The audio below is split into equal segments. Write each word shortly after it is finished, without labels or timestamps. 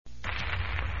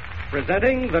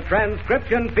presenting the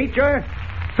transcription feature,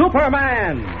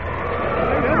 Superman.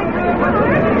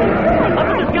 Up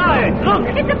in the sky! Look!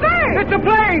 It's a bird! It's a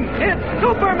plane! It's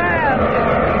Superman!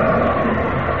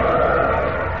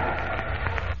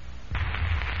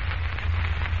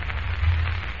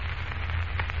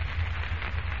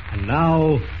 And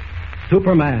now,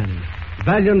 Superman,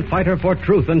 valiant fighter for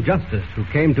truth and justice who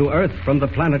came to Earth from the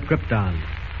planet Krypton.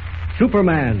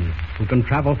 Superman, who can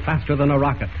travel faster than a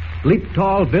rocket, leap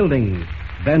tall buildings,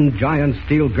 bend giant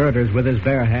steel girders with his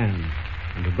bare hands,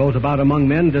 and who goes about among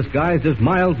men disguised as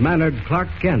mild-mannered Clark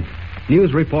Kent,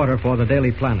 news reporter for the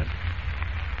Daily Planet.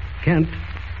 Kent,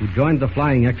 who joined the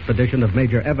flying expedition of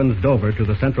Major Evans Dover to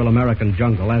the Central American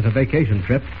jungle as a vacation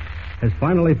trip, has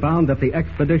finally found that the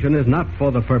expedition is not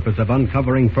for the purpose of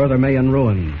uncovering further Mayan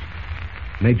ruins.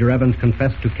 Major Evans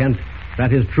confessed to Kent that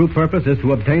his true purpose is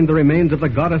to obtain the remains of the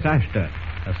goddess Ashta,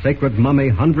 a sacred mummy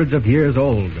hundreds of years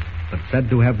old, but said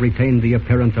to have retained the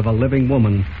appearance of a living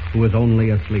woman who is only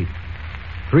asleep.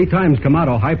 3 times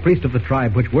Kamado, high priest of the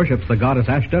tribe which worships the goddess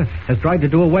Ashta, has tried to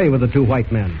do away with the 2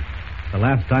 white men. The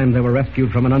last time they were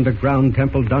rescued from an underground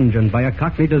temple dungeon by a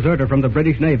Cockney deserter from the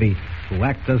British Navy who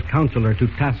acts as counselor to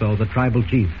Tasso, the tribal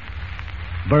chief.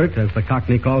 Bert, as the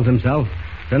Cockney calls himself,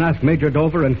 then asked Major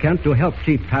Dover and Kent to help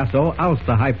Chief Tasso oust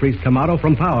the high priest Kamado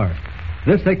from power.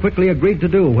 This they quickly agreed to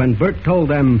do when Bert told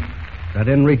them that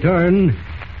in return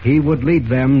he would lead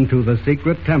them to the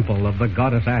secret temple of the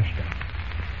goddess Ashta.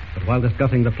 But while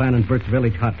discussing the plan in Bert's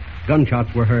village hut,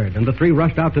 gunshots were heard, and the 3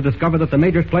 rushed out to discover that the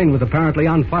Major's plane was apparently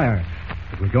on fire.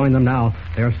 As we join them now,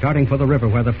 they are starting for the river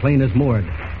where the plane is moored.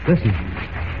 Listen.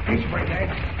 Peace,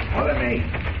 Dad. Follow me.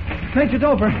 Major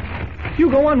Dover, you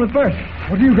go on with Bert.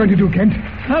 What are you going to do, Kent?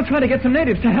 I'll try to get some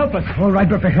natives to help us. All right,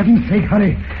 but for heaven's sake,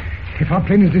 hurry. If our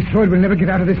plane is destroyed, we'll never get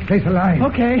out of this place alive.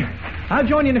 Okay. I'll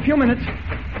join you in a few minutes.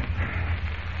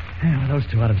 With those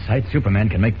 2 out of sight, Superman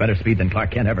can make better speed than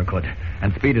Clark Kent ever could.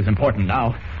 And speed is important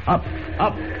now. Up,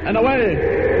 and away!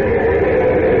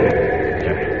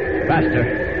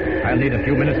 Faster. I'll need a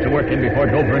few minutes to work in before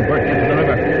Dover and Bert get to the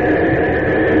river.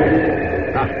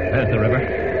 There's the river.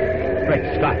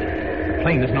 Great Scott. The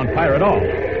plane isn't on fire at all.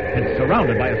 It's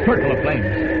surrounded by a circle of flames.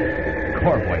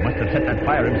 Corboy must have set that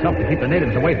fire himself to keep the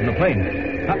natives away from the plane.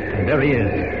 And there he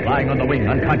is, lying on the wing,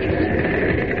 unconscious.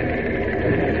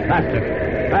 Faster.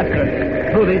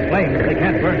 Through these flames. They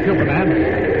can't burn Superman.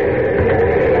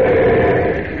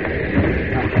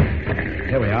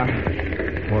 Here we are.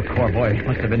 Poor Corboy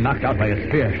must have been knocked out by a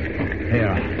spear.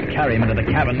 Here, carry him into the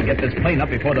cabin and get this plane up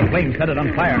before the flames set it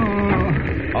on fire.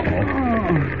 Uh-oh.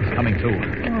 He's coming to.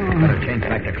 Better change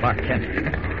back to Clark Kent.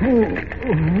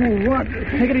 What?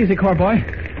 Take it easy, Corboy.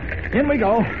 In we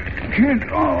go. Kent,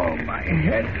 oh, my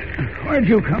head. Where'd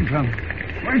you come from?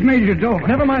 Where's Major Dover?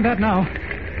 Never mind that now.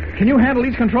 Can you handle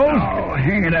these controls? Oh,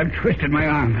 hang it. I've twisted my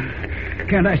arm.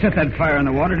 Kent, I set that fire in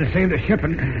the water to save the ship,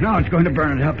 and now it's going to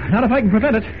burn it up. Not if I can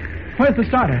prevent it. Where's the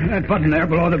starter? That button there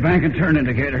below the bank and turn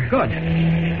indicator. Good.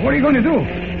 What are you going to do?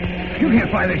 You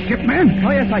can't fly this ship, man. Oh,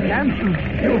 yes, I can.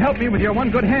 You'll help me with your one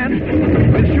good hand.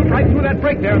 We'll shoot right through that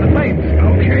break there in the flames.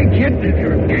 Okay, kid. If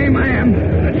you're game, I am.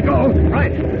 Let's go.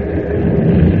 Right.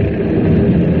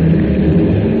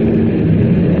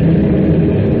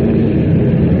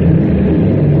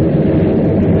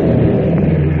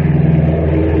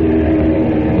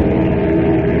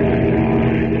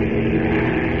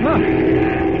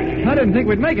 I didn't think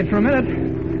we'd make it for a minute.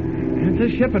 If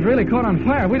this ship had really caught on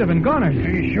fire, we'd have been goners.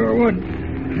 You sure would.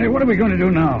 Hey, what are we going to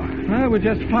do now? Well, we'll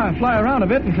just fly around a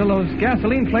bit until those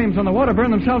gasoline flames on the water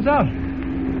burn themselves out.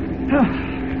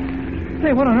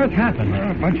 Hey, what on earth happened?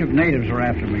 A bunch of natives were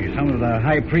after me. Some of the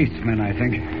high priest's men, I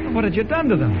think. What had you done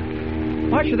to them?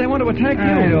 Why should they want to attack you?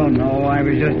 I don't know. I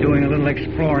was just doing a little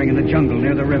exploring in the jungle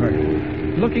near the river.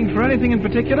 Looking for anything in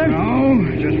particular? No,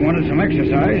 just wanted some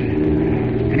exercise.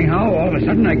 Anyhow, all of a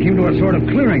sudden I came to a sort of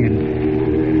clearing,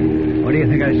 and what do you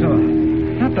think I saw?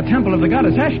 Not the temple of the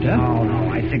goddess Ashta. Oh, no,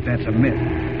 I think that's a myth.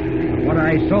 But what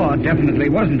I saw definitely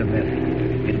wasn't a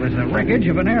myth. It was the wreckage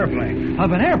of an airplane.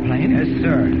 Of an airplane? Yes,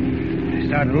 sir. I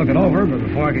started looking over, but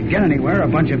before I could get anywhere, a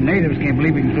bunch of natives came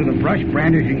leaping through the brush,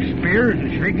 brandishing spears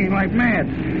and shrieking like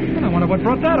mad. Well, I wonder what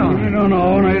brought that on. I don't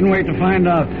know, and I didn't wait to find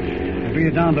out. I beat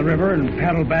it down the river and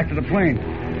paddled back to the plane.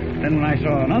 Then when I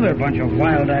saw another bunch of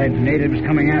wild-eyed natives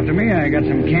coming after me, I got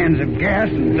some cans of gas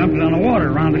and dumped it on the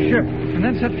water around the ship. And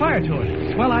then set fire to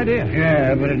it. Swell idea.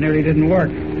 Yeah, but it nearly didn't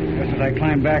work. Just as I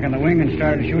climbed back on the wing and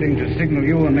started shooting to signal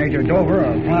you and Major Dover,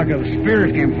 a flock of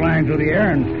spears came flying through the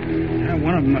air, and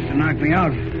one of them must have knocked me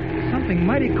out. Something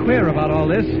mighty queer about all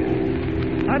this.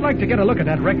 I'd like to get a look at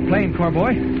that wrecked plane,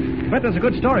 Corboy. I bet there's a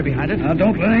good story behind it. Now,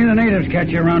 don't let any of the natives catch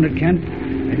you around it, Kent.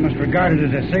 They must regard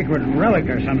it as a sacred relic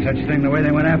or some such thing, the way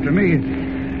they went after me.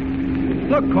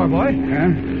 Look, Corboy. Huh?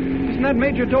 Isn't that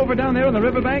Major Dover down there on the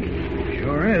riverbank?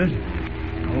 Sure is.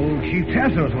 Old Chief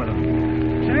Tasso's with him.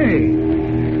 Say,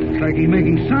 looks like he's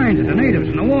making signs at the natives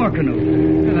in the war canoe.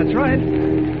 Yeah, that's right.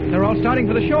 They're all starting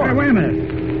for the shore. Hey, wait a minute.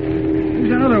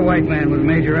 Who's another white man with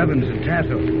Major Evans and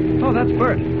Tasso? Oh, that's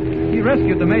Bert. He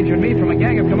rescued the Major and me from a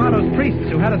gang of Kamato's priests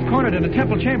who had us cornered in a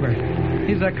temple chamber.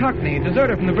 He's a Cockney,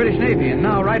 deserter from the British Navy, and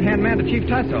now right-hand man to Chief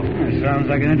Tasso. That sounds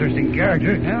like an interesting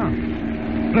character. Yeah.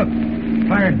 Look,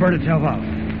 fire's burnt itself out.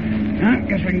 Huh?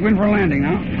 Guess we can go in for a landing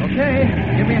now. Okay.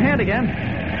 Give me a hand again.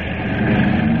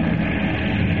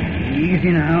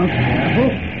 Easy now. Careful.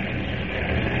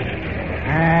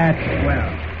 That's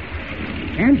well.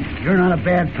 Kent, you're not a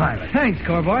bad pilot. Thanks,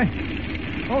 Corboy.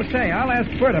 Oh, say, I'll ask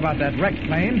Bert about that wrecked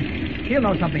plane. He'll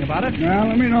know something about it. Well,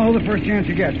 let me know the first chance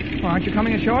you get. Well, aren't you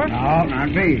coming ashore? No, not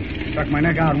me. Stuck my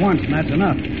neck out once, and that's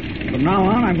enough. From now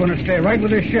on, I'm going to stay right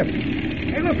with this ship.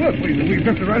 Hey, look, we've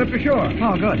drifted right up to shore.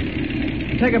 Oh, good.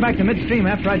 I'll take her back to midstream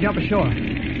after I jump ashore.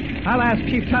 I'll ask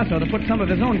Chief Tasso to put some of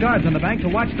his own guards on the bank to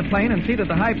watch the plane and see that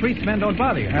the high priest's men don't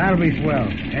bother you. That'll be swell.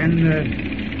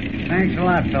 And thanks a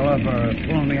lot, fella, for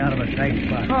pulling me out of a tight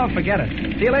spot. Oh, forget it.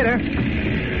 See you later.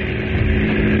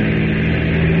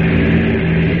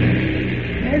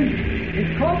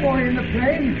 Is Cowboy in the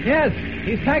plane? Yes,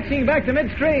 he's taxiing back to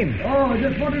midstream. Oh, I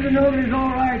just wanted to know that he's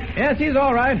all right. Yes, he's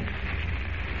all right.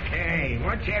 Hey,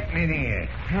 what's happening here?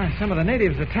 Some of the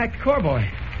natives attacked Corboy.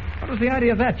 What was the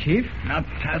idea of that, Chief? Not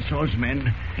Tasso's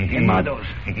men. Mados.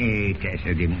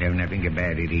 Tasso didn't know nothing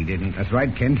about it. He didn't. That's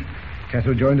right, Kent.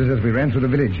 Tasso joined us as we ran through the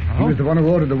village. Oh? He was the one who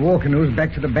ordered the war canoes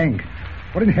back to the bank.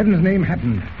 What in heaven's name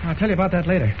happened? I'll tell you about that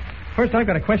later. First, I've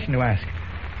got a question to ask.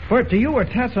 Bert, do you or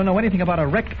Tasso know anything about a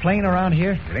wrecked plane around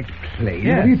here? Wrecked plane?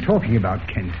 Yes. What are you talking about,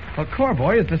 Kent? Well,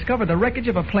 Corboy has discovered the wreckage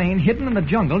of a plane hidden in the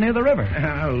jungle near the river.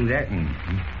 Oh, that one.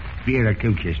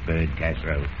 Viracochus bird,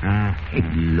 Tasso. Ah.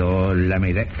 Lord,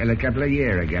 lummy, that fell a couple of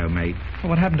years ago, mate. Well,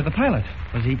 what happened to the pilot?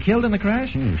 Was he killed in the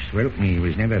crash? Swelp me, he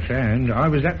was never found. I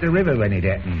was at the river when it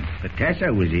happened. But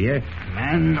Tasso was here.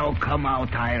 Man no come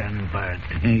out Iron Bird.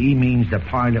 He means the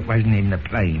pilot wasn't in the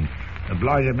plane. The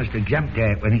blighter must have jumped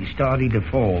out when it started to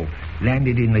fall,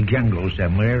 landed in the jungle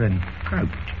somewhere, and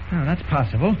croaked. Oh, that's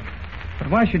possible. But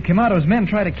why should Kamato's men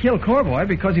try to kill Corboy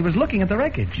because he was looking at the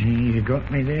wreckage? You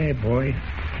got me there, boy.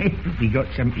 We got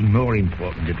something more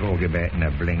important to talk about than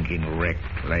a blinking wrecked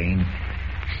plane.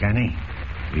 Sonny,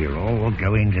 we're all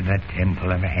going to the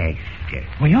Temple of Ashta.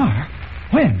 We are?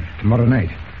 When? Tomorrow night.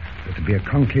 There's to be a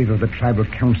conclave of the tribal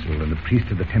council and the priest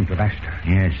of the Temple of Ashta.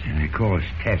 Yes, and of course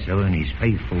Tasso and his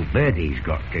faithful Bertie's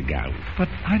got to go. But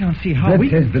I don't see how Bert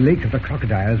says the lake of the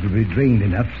crocodiles will be drained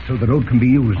enough so the road can be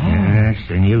used. Oh. Yes,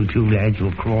 and you two lads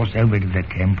will cross over to the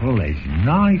temple as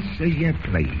nice as you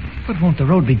please. But won't the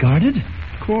road be guarded?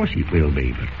 Of course it will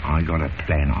be, but I got a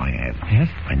plan I have. Yes?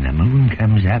 When the moon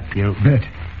comes up, you'll... Bert,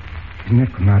 isn't that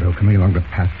Kamado coming along the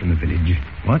path from the village?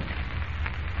 What?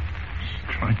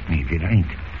 Strike me if it ain't.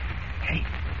 Hey,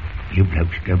 you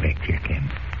blokes go back to your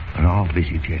camp, and I'll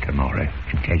visit you tomorrow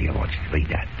and tell you what's to be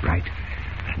done. Right.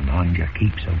 And mind you,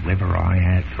 keeps a weather eye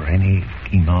out for any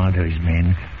Kimado's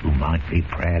men who might be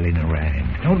prowling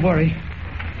around. Don't worry.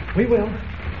 We will.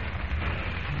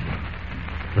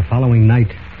 The following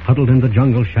night, huddled in the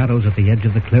jungle shadows at the edge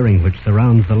of the clearing which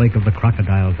surrounds the Lake of the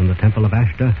Crocodiles and the Temple of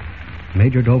Ashta,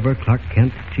 Major Dover, Clark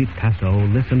Kent, Chief Tasso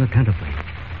listen attentively,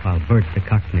 while Bert the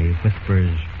Cockney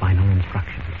whispers final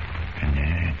instructions.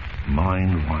 And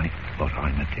mind right what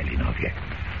I'm a-telling of you.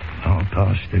 I'll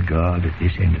pass the guard at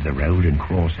this end of the road and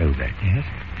cross over. Yes?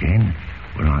 Then,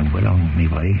 when I'm well on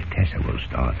my way, Tasso will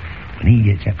start. When he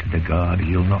gets up to the guard,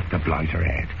 he'll knock the blighter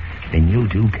out. Then you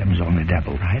two comes on the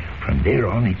double. Right. From there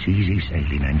on, it's easy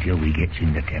sailing until we gets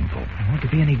in the temple. Won't there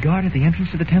be any guard at the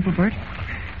entrance to the temple, Bert?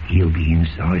 He'll be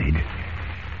inside.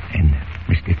 And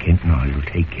Mr. Kent and I will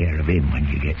take care of him when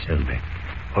you gets over.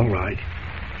 All right.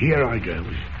 Here I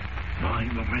goes.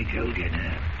 Mind what I told you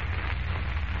now.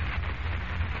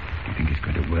 Do you think it's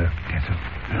going to work, Tasso?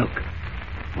 Look,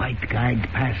 white guide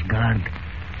pass guard.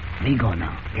 Me go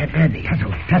now. Get ready.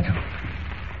 Tasso.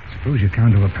 Suppose you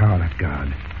can't overpower that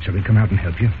guard. Shall we come out and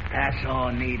help you? Tasso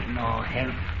need no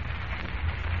help.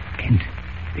 Kent,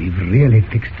 they've really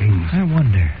fixed things. I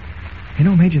wonder. You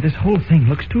know, Major, this whole thing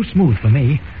looks too smooth for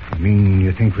me. You mean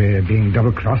you think we're being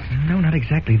double-crossed? No, not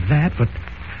exactly that, but...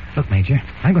 Look, Major,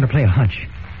 I'm going to play a hunch.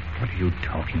 What are you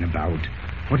talking about?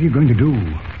 What are you going to do?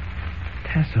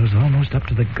 Tasso's almost up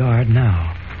to the guard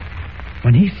now.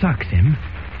 When he socks him,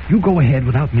 you go ahead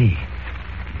without me.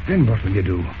 Then what will you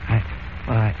do?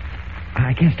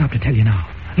 I can't stop to tell you now.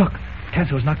 Look,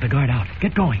 Tasso's knocked the guard out.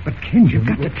 Get going. But Kent, You've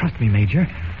got to trust me, Major.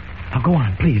 Now go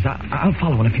on, please. I'll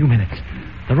follow in a few minutes.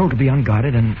 The road will be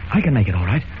unguarded, and I can make it all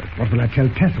right. What will I tell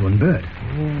Tasso and Bert?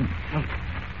 Well,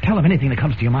 tell them anything that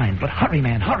comes to your mind. But hurry,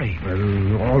 man, hurry.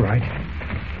 Well, all right.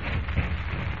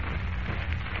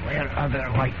 Where other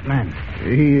white man?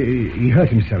 He hurt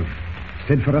himself.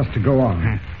 Said for us to go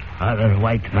on. Other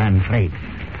white man afraid.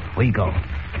 We go.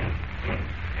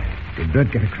 Did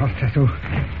Bert get across, Tasso?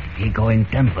 He go in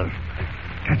temple.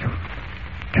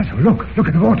 Tasso, look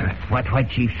at the water. What white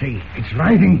chief see? It's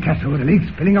rising, Tasso. The lake's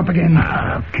filling up again.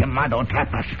 Quemado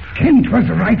trap us. Kent was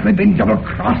right. We've been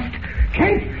double-crossed.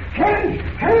 Kent!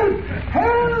 Help!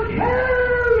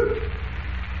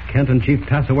 Kent and Chief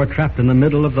Tasso were trapped in the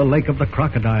middle of the Lake of the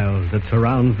Crocodiles that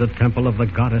surrounds the temple of the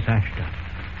goddess Ashta.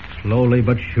 Slowly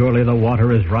but surely the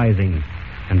water is rising,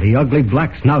 and the ugly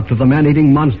black snouts of the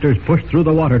man-eating monsters push through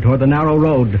the water toward the narrow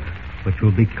road, which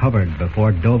will be covered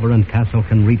before Dover and Tasso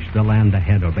can reach the land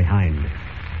ahead or behind.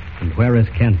 And where is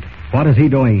Kent? What is he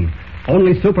doing?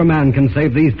 Only Superman can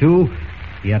save these two,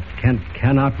 yet Kent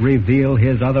cannot reveal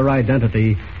his other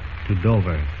identity to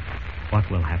Dover.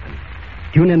 What will happen?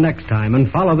 Tune in next time and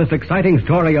follow this exciting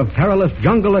story of perilous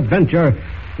jungle adventure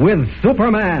with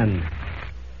Superman.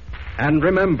 And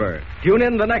remember, tune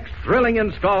in the next thrilling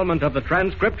installment of the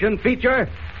transcription feature,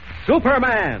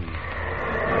 Superman.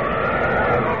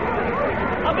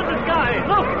 Up in the sky,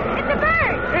 look! It's a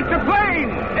bird! It's a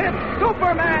plane! It's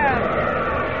Superman!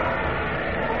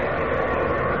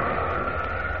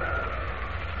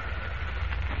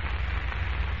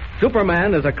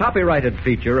 Superman is a copyrighted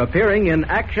feature appearing in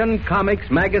Action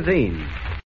Comics magazine.